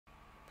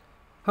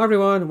Hi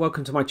everyone,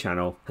 welcome to my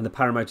channel and the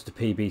Paramotor to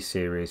PeaBee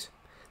series.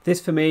 This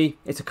for me,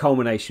 it's a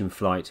culmination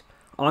flight.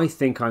 I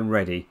think I'm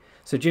ready.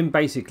 So Jim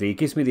basically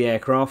gives me the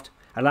aircraft,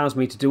 allows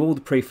me to do all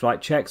the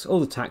pre-flight checks, all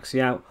the taxi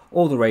out,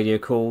 all the radio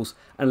calls,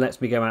 and lets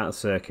me go out of the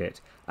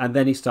circuit. And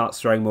then he starts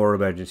throwing more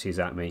emergencies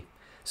at me.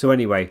 So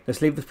anyway,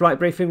 let's leave the flight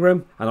briefing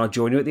room and I'll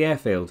join you at the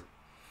airfield.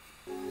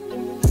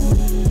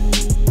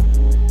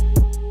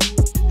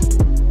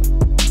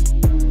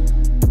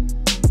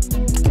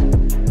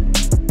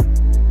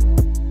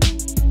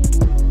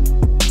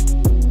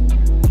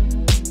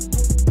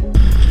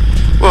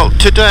 Well,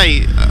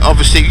 today,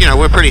 obviously, you know,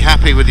 we're pretty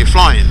happy with your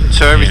flying,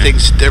 so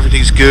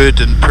everything's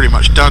good and pretty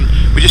much done.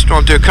 We just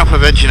want to do a couple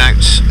of engine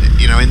outs,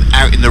 you know,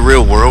 out in the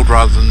real world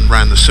rather than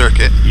around the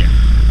circuit. Yeah.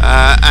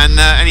 And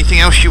anything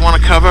else you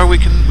want to cover, we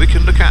can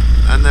look at,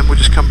 and then we'll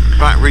just come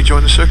back,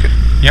 rejoin the circuit.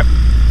 Yep.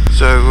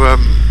 So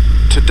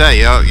today,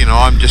 you know,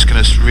 I'm just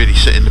going to really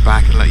sit in the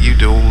back and let you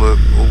do all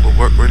the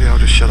work. Really, I'll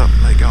just shut up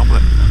and let you get on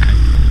with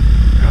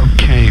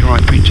it. Okay,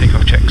 right.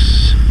 Pre-takeoff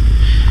checks.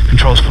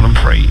 Controls full and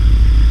free.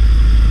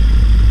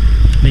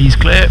 Knees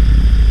clear.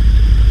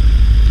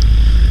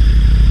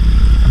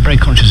 I'm very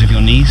conscious of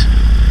your knees.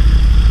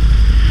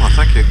 Well,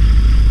 thank you.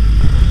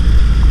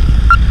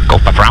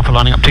 Golf Papa Alpha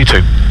lining up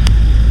 2-2.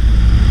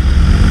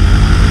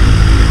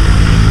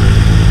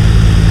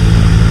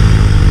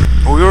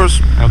 All yours.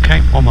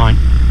 Okay, all mine.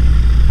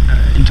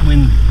 Into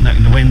wind, no,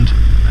 in the wind.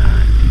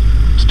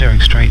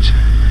 Steering straight.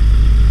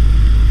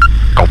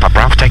 Golf Papa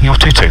Alpha taking off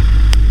 2-2.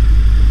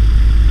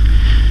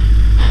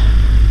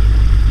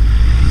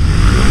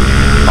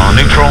 Bar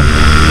neutral.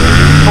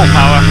 Full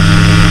power,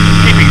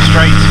 keeping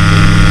straight,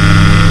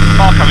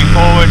 bar coming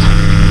forward.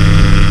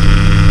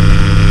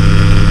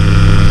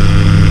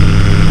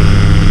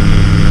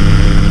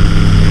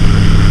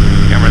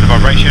 Camera in the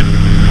vibration,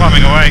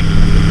 climbing away.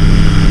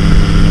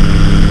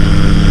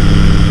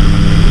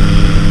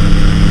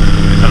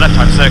 It's a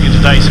left-hand circuit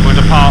today, so we'll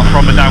depart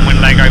from the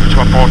downwind leg over to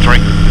our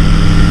portary.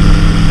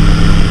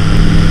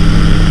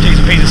 T's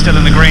and P's are still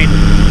in the green.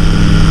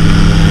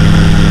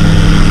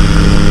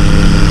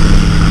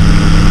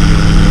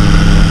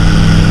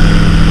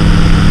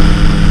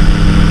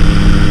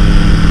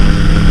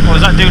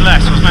 Does that do less,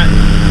 wasn't it?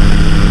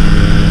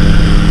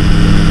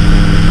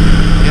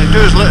 Yeah, do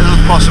as little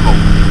as possible.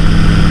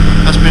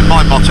 That's been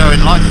my motto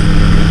in life.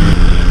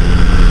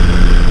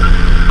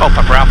 Golf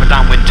Papa Alpha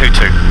downwind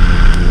 2-2.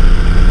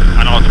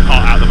 And I'll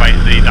depart out the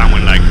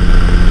downwind leg.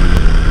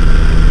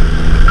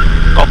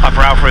 Golf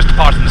Papa Alpha is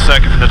departing the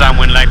circuit from the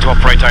downwind leg to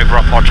operate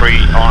over our pottery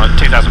on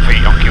 2,000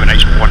 feet on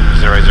QNH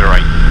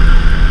 1008.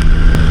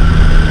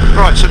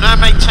 Right, so now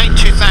maintain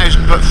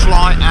 2,000 but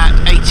fly at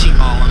 80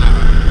 mile an hour.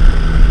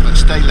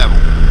 Stay level.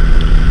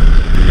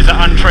 Is that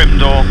untrimmed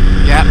or?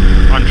 Yeah.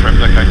 Untrimmed,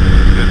 okay.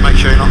 Good, make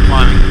sure you're not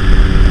climbing.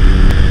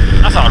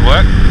 That's hard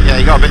work. Yeah,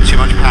 you got a bit too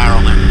much power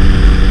on there.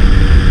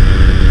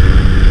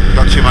 You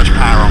got too much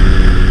power on.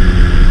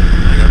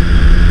 There you go.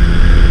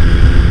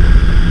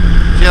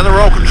 See how the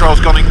roll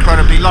control's gone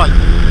incredibly light?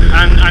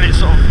 And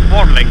it's sort of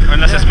waddling,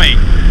 unless it's me.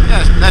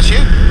 Yeah, that's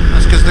you.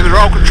 That's because the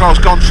roll control's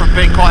gone from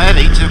being quite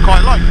heavy to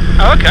quite light.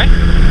 Oh, okay.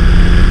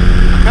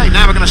 Okay,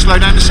 now we're going to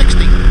slow down to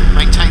 60.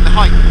 Maintain the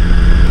height.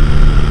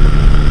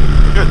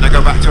 Good, now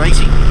go back to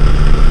 80.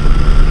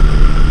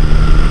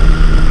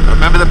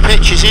 Remember, the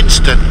pitch is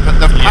instant, but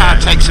the power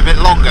takes a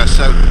bit longer,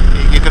 so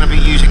you're going to be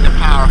using the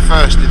power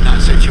first in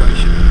that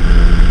situation.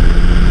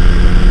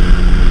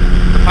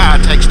 The power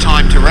takes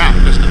time to wrap,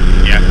 doesn't it?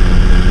 Yeah.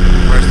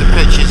 Whereas the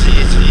pitch is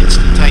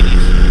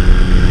instantaneous.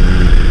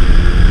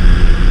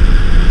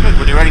 Good,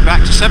 when you're ready,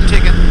 back to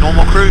 70 again,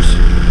 normal cruise.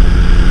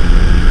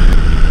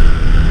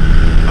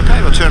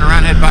 Okay, we'll turn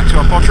around, head back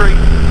to our pottery.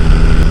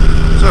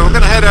 So we're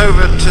going to head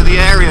over to the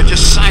area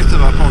just south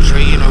of our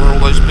pottery, you know, where all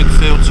those big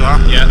fields are.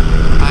 Yeah.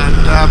 And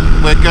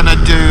we're going to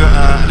do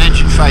an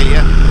engine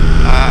failure.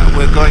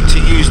 We're going to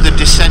use the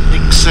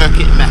descending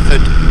circuit method.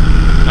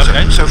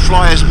 Okay. So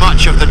fly as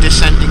much of the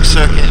descending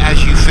circuit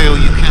as you feel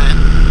you can.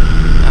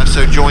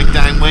 So join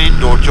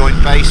downwind or join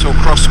base or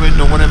crosswind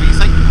or whatever you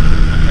think.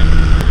 Okay.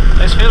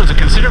 Those fields are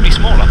considerably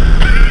smaller.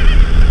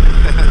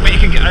 But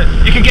you can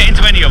get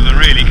into any of them,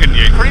 really, couldn't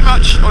you? Pretty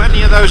much, or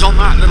any of those on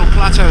that little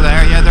plateau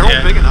there. Yeah, they're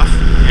all big enough.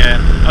 Yeah,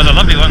 there's a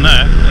lovely one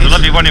there. There's a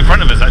lovely one in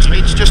front of us,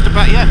 actually. It's just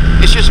about,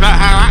 it's just about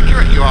how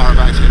accurate you are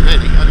about it,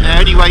 really. And the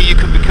only way you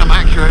can become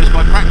accurate is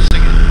by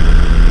practicing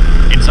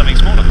it. In something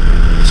smaller.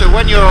 So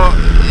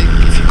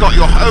if you've got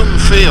your home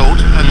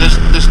field and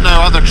there's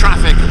no other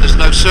traffic and there's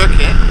no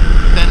circuit,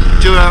 then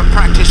do a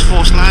practice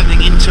forced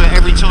landing into it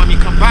every time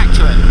you come back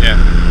to it. Yeah.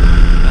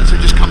 And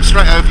so just come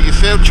straight over your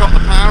field, chop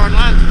the power and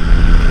land.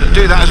 And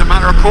do that as a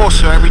matter of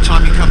course, so every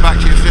time you come back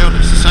to your field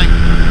it's the same.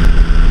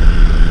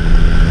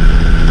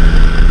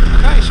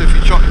 Okay, so if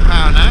you chop your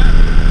power now,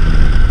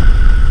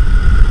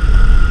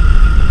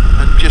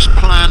 and just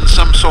plan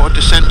some sort of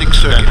descending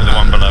circuit. Going for the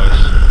one below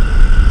us.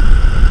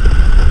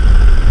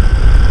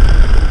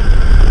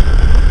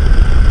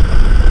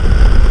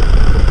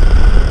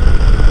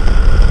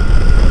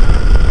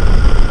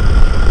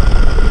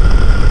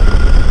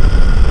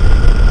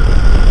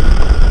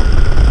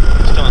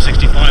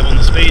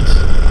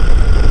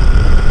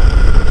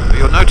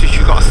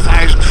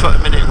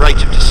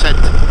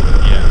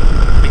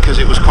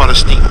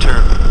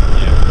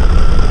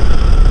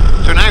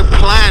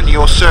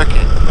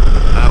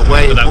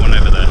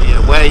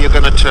 where you're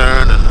going to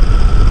turn and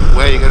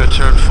where you're going to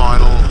turn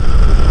final.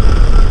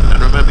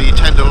 And remember, you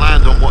tend to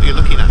land on what you're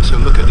looking at,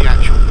 so look at the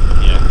actual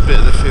bit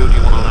of the field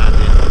you want to land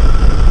in.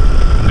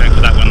 I'm going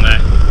for that one there.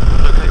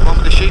 Okay, one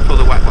with the sheep or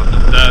the whack one?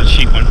 The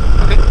sheep one.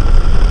 Okay.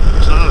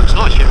 So that looks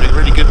nice, you're in a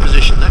really good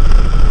position there.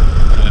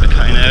 I'm going to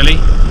cut in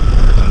early.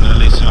 I'm going to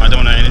lose, I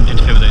don't want to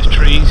interfere with those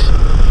trees.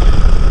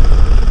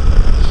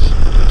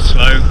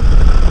 Slow.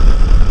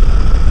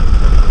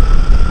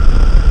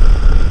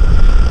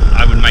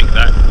 I would make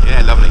that.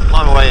 Yeah, lovely.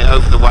 Climb away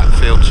over the whack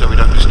field so we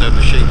don't disturb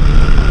the sheep.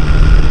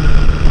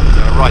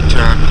 So right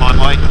turn,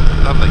 climb away.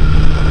 Lovely.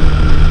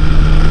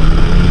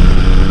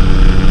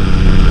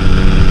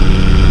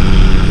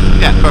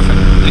 Yeah, perfect.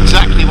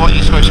 Exactly what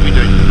you're supposed to be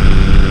doing.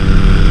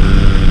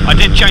 I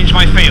did change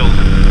my field.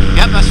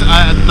 Yeah, that's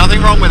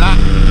nothing wrong with that.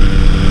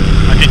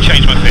 I did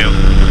change my field.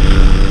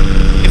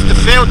 If the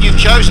field you've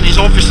chosen is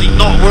obviously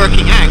not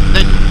working out,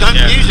 then don't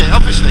use it,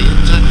 obviously.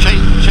 It's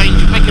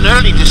make an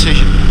early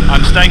decision.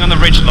 I'm staying on the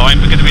ridge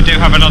line because we do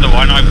have another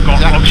one. I've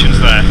got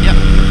options there. Yep.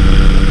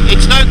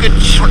 It's no good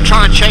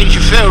trying to change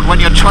your field when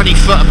you're 20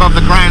 foot above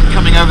the ground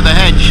coming over the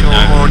hedge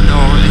or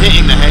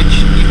hitting the hedge.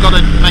 You've got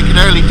to make an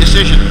early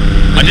decision.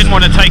 I didn't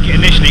want to take it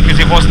initially because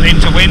it wasn't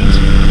into wind,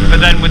 but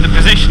then with the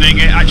positioning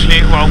it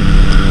actually, well...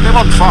 It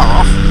wasn't far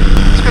off.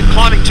 It's a good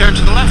climbing turn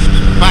to the left,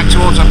 back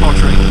towards that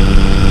pottery.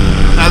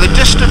 Now the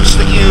distance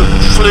that you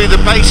flew the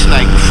base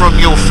leg from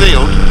your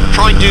field,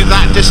 try and do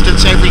that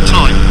distance every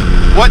time.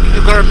 What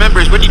you've got to remember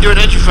is when you do an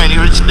engine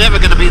failure, it's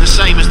never going to be the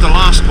same as the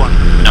last one.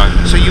 No.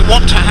 So you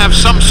want to have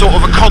some sort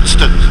of a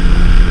constant.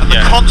 And the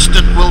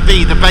constant will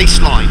be the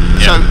baseline.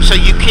 So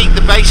you keep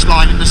the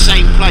baseline in the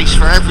same place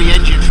for every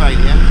engine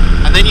failure,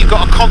 and then you've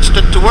got a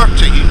constant to work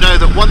to. You know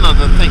that one of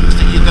the things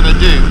that you're going to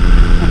do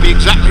will be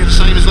exactly the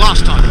same as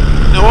last time.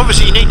 Now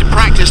obviously you need to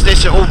practice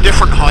this at all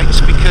different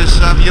heights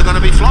because you're going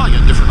to be flying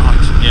at different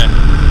heights. Yeah.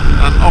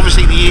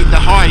 Obviously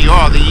the higher you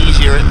are, the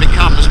easier it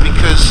becomes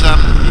because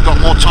you've got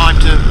more time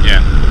to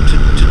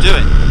do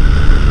it.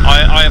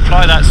 I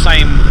apply that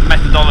same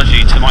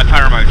methodology to my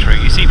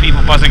paramotoring. You see people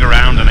buzzing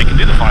around and they can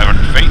do the 500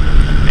 feet.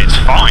 It's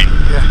fine.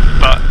 Yeah.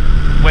 But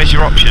where's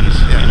your options?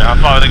 Yeah. You know, I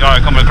fly with a guy, I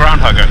come with a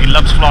ground hugger. He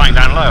loves flying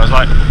down low. I was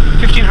like,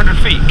 1500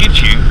 feet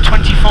gives you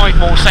 25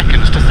 more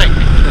seconds to think.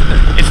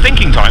 It's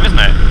thinking time, isn't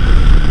it?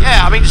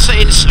 Yeah, I mean,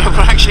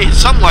 actually in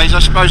some ways I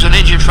suppose an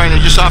engine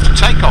failure just after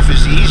takeoff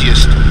is the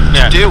easiest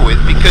to deal with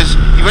because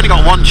you've only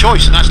got one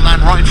choice and that's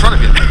land right in front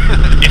of you.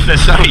 If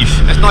there's space.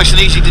 It's nice and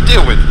easy to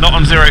deal with. Not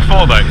on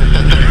 04 though.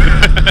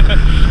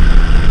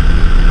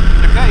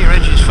 Okay, your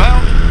engine's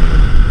failed.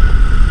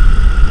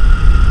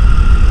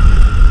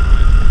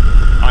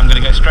 I'm going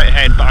to go straight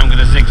ahead, but I'm going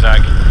to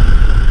zigzag.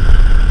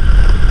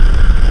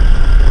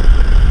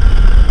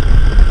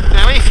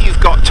 Now if you've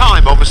got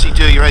time, obviously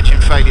do your engine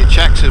failure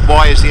checks and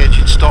why is the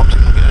engine stopped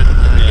and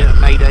get a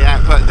mayday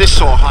out, but this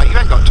sort of height you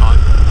ain't got time.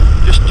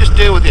 Just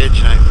deal with the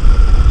engine out.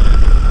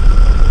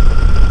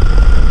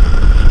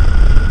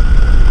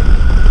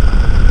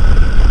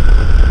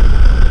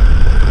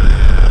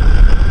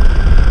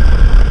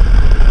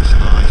 That's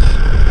nice.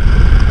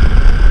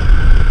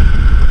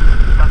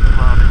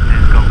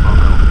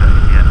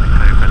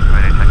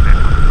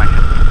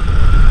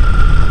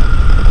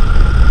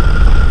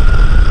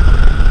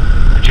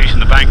 Reducing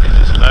the bank because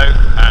it's low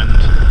and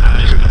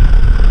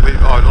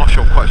I'm not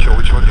quite sure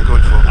which one you're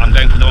going for. I'm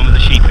going for the one with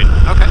the sheep in.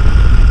 Okay.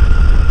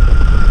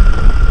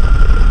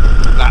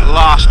 That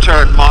last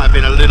turn might have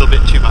been a little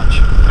bit too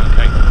much.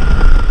 Okay.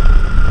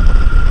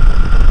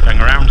 Going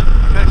around.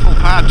 Okay, full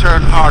power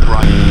turn, hard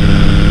right.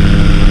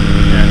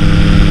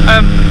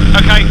 Yeah.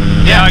 Okay.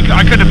 Yeah,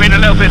 I could have been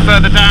a little bit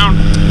further down.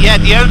 Yeah,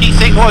 the only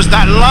thing was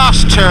that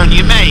last turn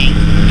you made,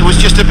 it was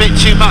just a bit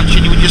too much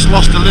and you just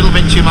lost a little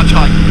bit too much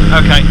height.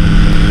 Okay.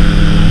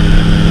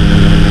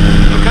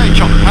 Okay,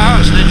 chop the power,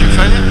 it's an engine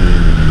failure.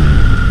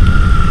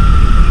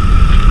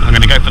 I'm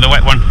going to go for the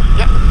wet one.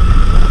 Yeah.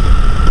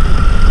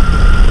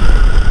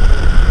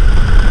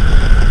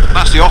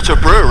 That's the Otter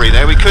Brewery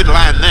there. We could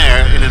land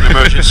there in an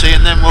emergency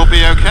and then we'll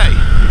be okay.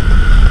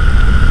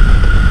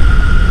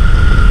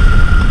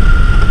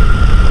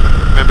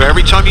 Remember,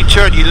 every time you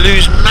turn you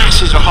lose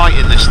masses of height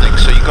in this thing,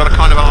 so you've got to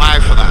kind of allow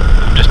for that.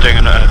 I'm just doing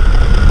an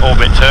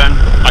orbit turn.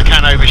 I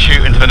can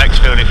overshoot into the next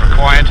field if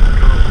required.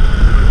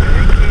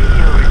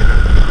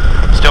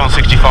 Still on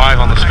 65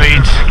 on the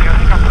speeds.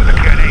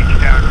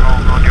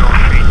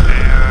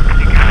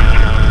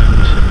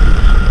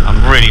 And I'm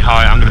really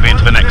high, I'm going to be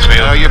into the next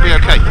field. No, you'll be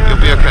okay, you'll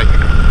be okay.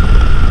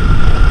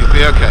 You'll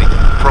be okay,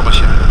 I promise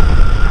you.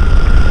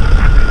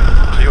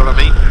 See what I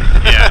mean?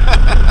 Yeah.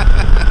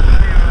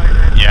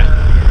 Yeah.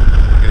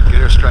 Good,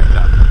 get her straightened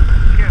up.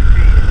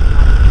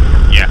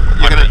 Yeah.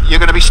 You're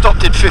gonna be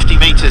stopped in 50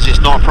 metres,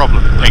 it's not a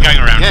problem. They're going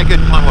around. Yeah, good,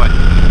 climb away.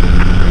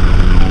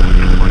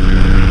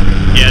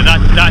 Yeah,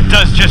 that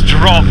does just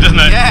drop, doesn't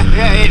it? Yeah,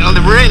 it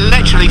really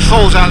literally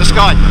falls out of the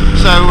sky.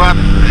 So,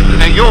 you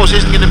know, yours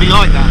isn't going to be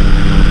like that.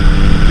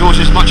 Yours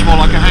is much more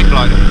like a hang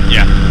glider.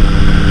 Yeah.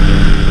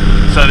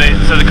 So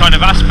the kind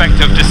of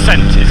aspect of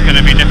descent is going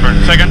to be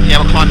different. Second?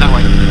 Yeah, we'll climb that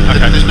way.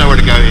 Okay. There's nowhere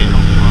to go here.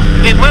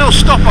 it will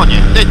stop on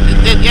you.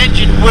 The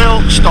engine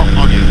will stop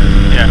on you.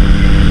 Yeah.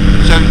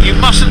 So you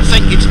mustn't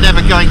think it's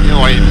never going to.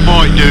 Oh, it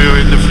might do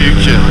in the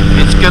future.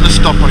 It's going to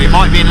stop on you. It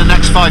might be in the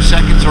next 5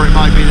 seconds, or it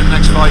might be in the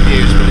next 5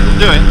 years, but it'll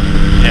do it.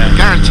 Yeah.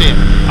 Guarantee it.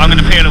 I'm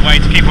going to peel away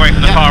to keep away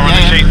from the fire on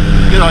the sheet.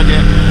 Good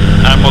idea.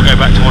 And we'll go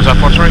back towards our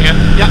pottery here.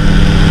 Yeah.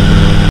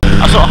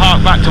 I sort of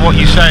hark back to what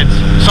you said.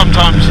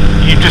 Sometimes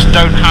you just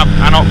don't have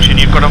an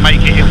option. You've got to make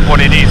it what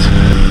it is.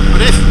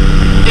 But if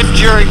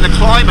during the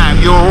climb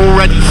out you're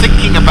already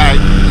thinking about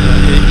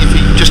if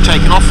you've just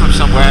taken off from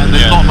somewhere and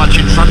there's not much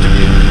in front of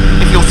you,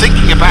 if you're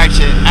thinking about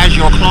it as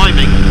you're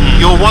climbing,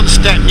 you're one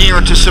step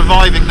nearer to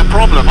surviving the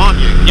problem, aren't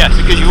you? Yes.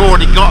 Because you're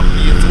already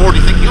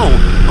thinking, oh,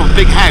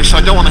 big house,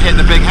 I don't want to hit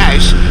the big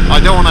house,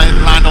 I don't want to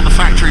land on the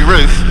factory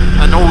roof,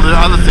 and all the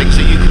other things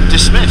that you can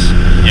dismiss.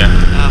 Yeah.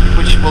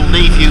 Which will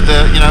leave you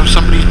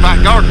somebody's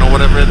back garden or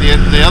whatever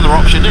the other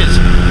option is.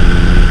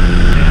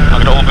 I'm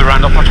going to orbit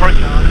around our pottery.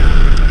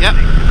 Yep.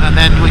 And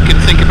then we can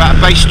think about a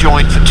base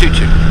join for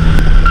 2-2.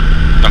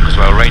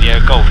 Dunkerswell Radio,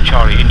 Golf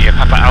Charlie India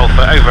Papa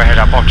Alpha, overhead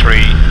our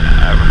pottery,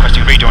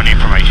 requesting rejoin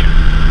information.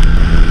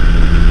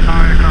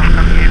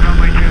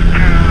 Runway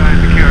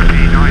 22,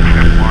 QFE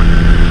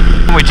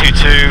 971. Runway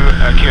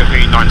 22,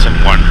 QFE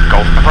 971,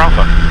 Golf Papa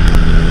Alpha.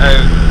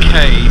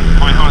 Okay,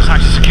 my harness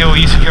actually secure. Are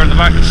you secure in the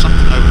back?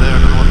 Something over there, I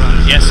don't know what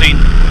that is. Yes, seen.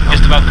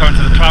 Just above coming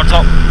to the cloud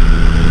top.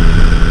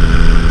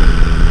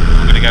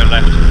 I'm going to go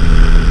left.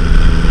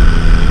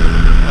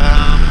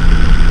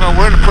 Well,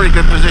 we're in a pretty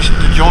good position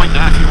to join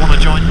now if you want to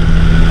join.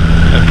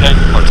 Okay,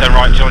 I'll turn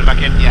right, join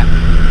back in. Yeah.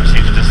 Just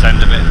need to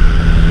descend a bit.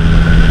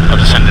 I'll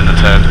descend in the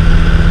turn.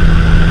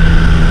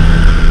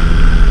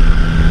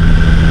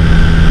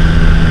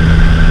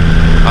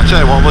 I'll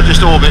tell you what, we'll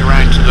just orbit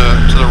round to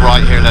the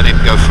right here, let him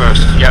go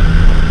first. Yep.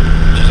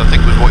 Which I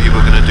think was what you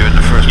were going to do in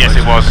the first place. Yes,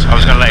 it was. I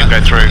was going to let him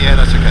go through. Yeah,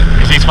 that's okay.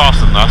 Because he's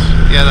faster than us.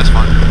 Yeah, that's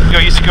fine.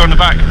 You secure in the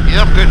back?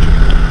 Yeah, I'm good.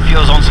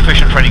 Fuel's on,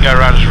 sufficient for any go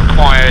around as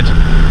required.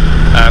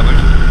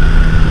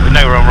 We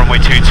know we're on runway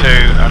 22,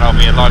 and I'll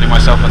be aligning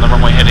myself on the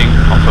runway heading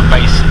off a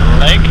base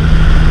leg.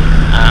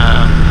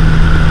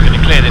 We're going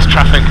to clear this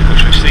traffic,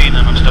 which we've seen,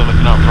 and I'm still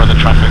looking out for other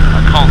traffic.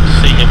 I can't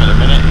see him at the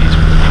minute. He's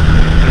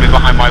going to be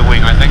behind my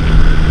wing, I think.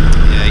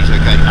 Yeah, he's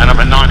okay. And I'm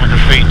at 900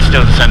 feet,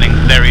 still descending.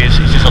 There he is.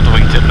 He's just on the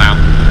wingtip now.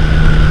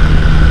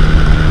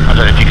 I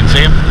don't know if you can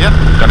see him. Yep.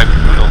 Got him.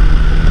 Cool.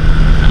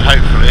 And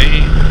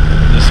hopefully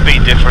the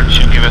speed difference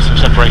should give us some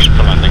separation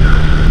for landing.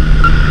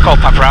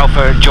 Golf Papa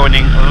Alpha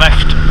joining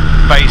left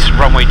base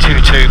runway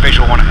 22,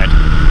 visual 1 ahead.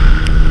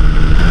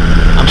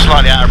 I'm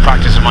slightly out of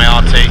practice in my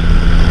RT. Yeah,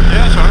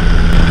 that's alright.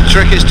 The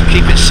trick is to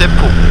keep it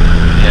simple.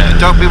 Yeah.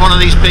 Don't be one of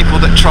these people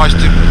that tries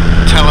to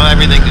tell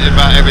everything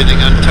about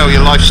everything and tell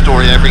your life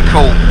story every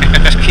call.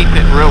 Just keep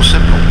it real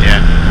simple.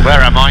 Yeah.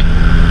 Where am I?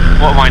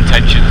 What are my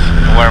intentions?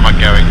 And where am I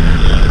going?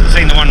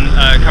 Seeing the one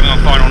coming on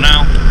final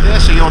now. Yeah,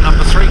 so you're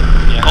number 3.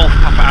 Yeah. Golf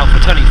Papa Alpha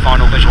turning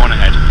final, visual 1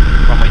 ahead,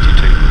 runway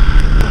 22.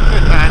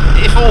 Good. And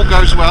if all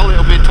goes well,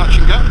 it'll be a touch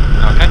and go.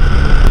 Okay.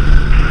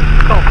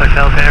 Golf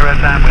Hotel Sierra,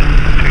 downwind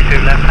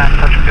 22 left hand,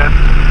 touch and go.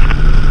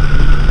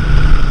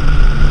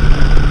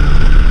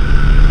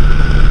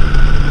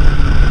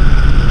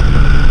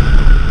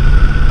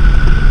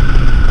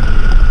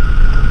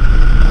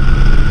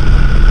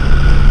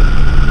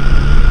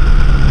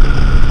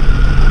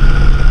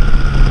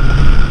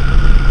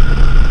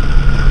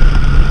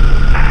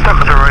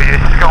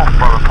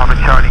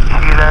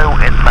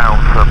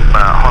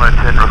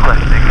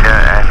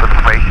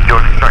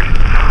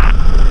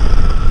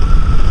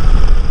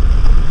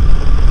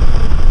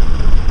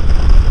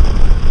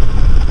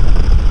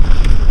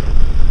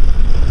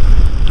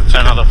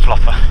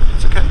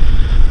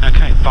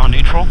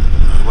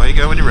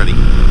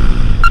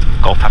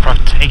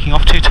 Taking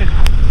off 22.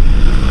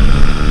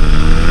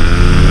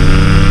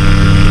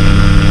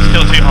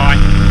 Still too high.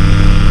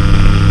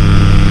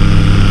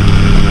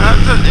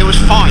 It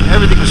was fine.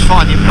 Everything was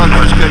fine. The approach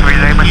was good.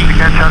 You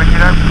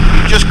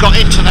just got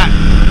into that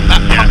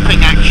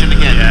pumping action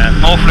again. Yeah.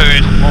 More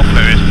fluid. More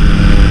fluid.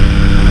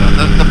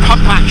 The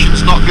pump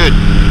action's not good.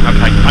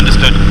 Okay.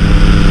 Understood.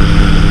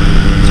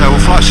 So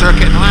we'll fly a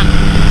circuit and land.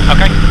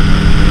 Okay.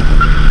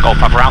 Golf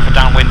Papa Alpha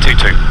downwind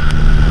 22.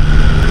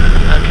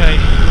 Okay.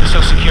 We're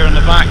still secure in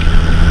the back.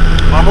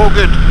 I'm all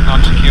good.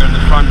 I'm secure in the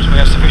front. We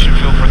have sufficient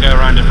fuel for a go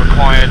around if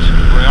required.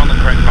 We're on the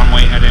correct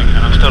runway heading,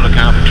 and I'm still looking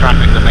out for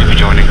traffic that may be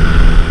joining.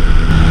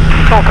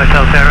 Golf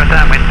Hotel Sierra,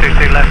 downwind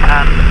 22 left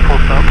hand, full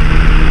stop.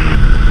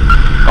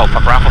 Golf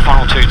Papa Alpha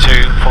final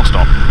 22, full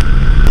stop.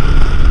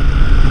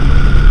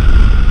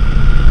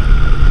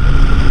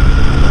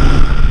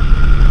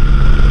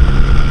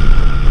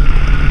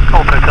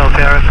 Golf Hotel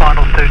Sierra,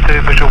 final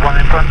 22, visual 1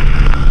 in front.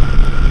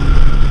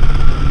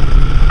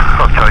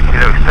 Sorry,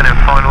 Kilo extending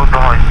final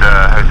behind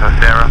Hotel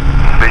Sierra,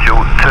 visual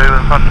 2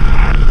 in front.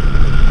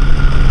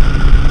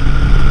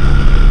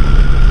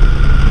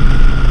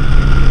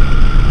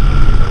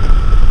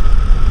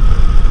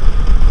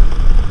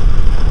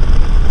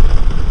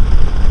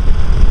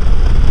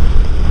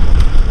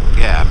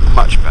 Yeah,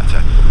 much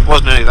better.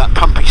 Wasn't any of that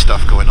pumpy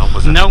stuff going on,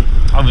 was it? No,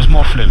 I I was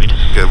more fluid.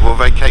 Good, we'll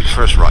vacate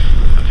first right.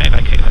 Okay,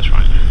 vacate, that's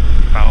right.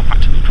 Barrel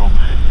back to neutral.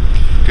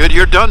 Good,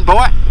 you're done,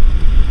 boy.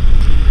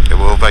 Yeah,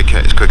 we'll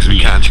vacate as quick as we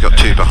can. You've got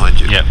two behind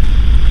you. Yep.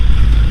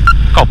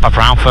 Golf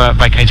Papa Alpha,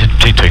 vacated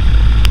 2-2.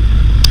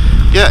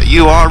 Yeah,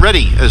 you are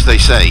ready, as they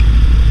say.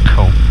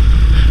 Cool.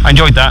 I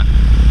enjoyed that.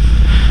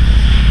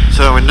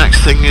 So the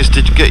next thing is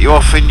to get you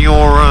off in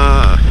your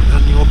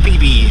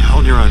PeaBee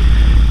on your own.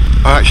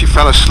 I actually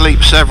fell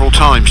asleep several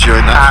times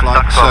during that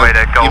flight,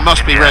 so you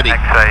must be ready.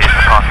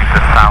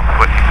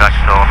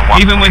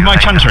 Even with my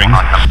chuntering?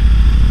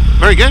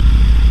 Very good.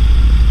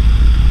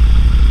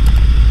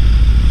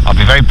 I'll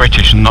be very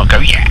British and not go,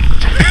 yeah!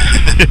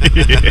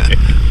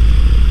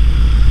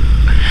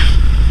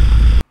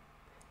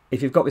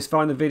 If you've got this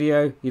far in the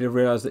video, you'd have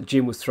realised that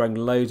Jim was throwing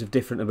loads of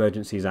different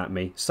emergencies at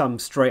me, some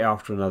straight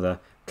after another,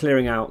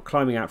 clearing out,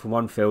 climbing out from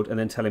one field and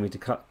then telling me to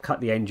cut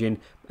the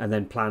engine and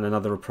then plan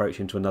another approach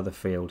into another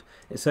field.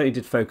 It certainly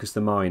did focus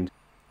the mind.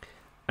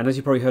 And as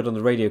you probably heard on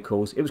the radio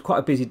calls, it was quite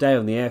a busy day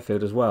on the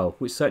airfield as well,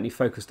 which certainly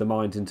focused the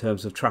mind in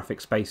terms of traffic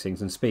spacings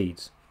and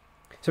speeds.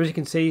 So as you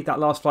can see, that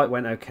last flight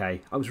went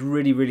okay. I was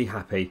really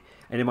happy,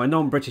 and in my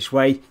non-British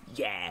way,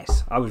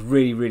 yes, I was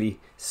really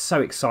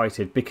so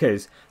excited,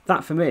 because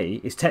that for me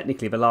is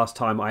technically the last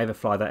time I ever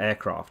fly that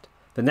aircraft.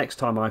 The next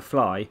time I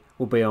fly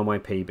will be on my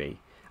PeaBee,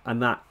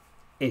 and that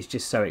is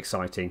just so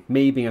exciting,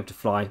 me being able to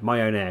fly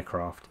my own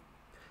aircraft.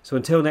 So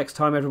until next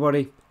time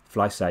everybody,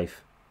 fly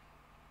safe.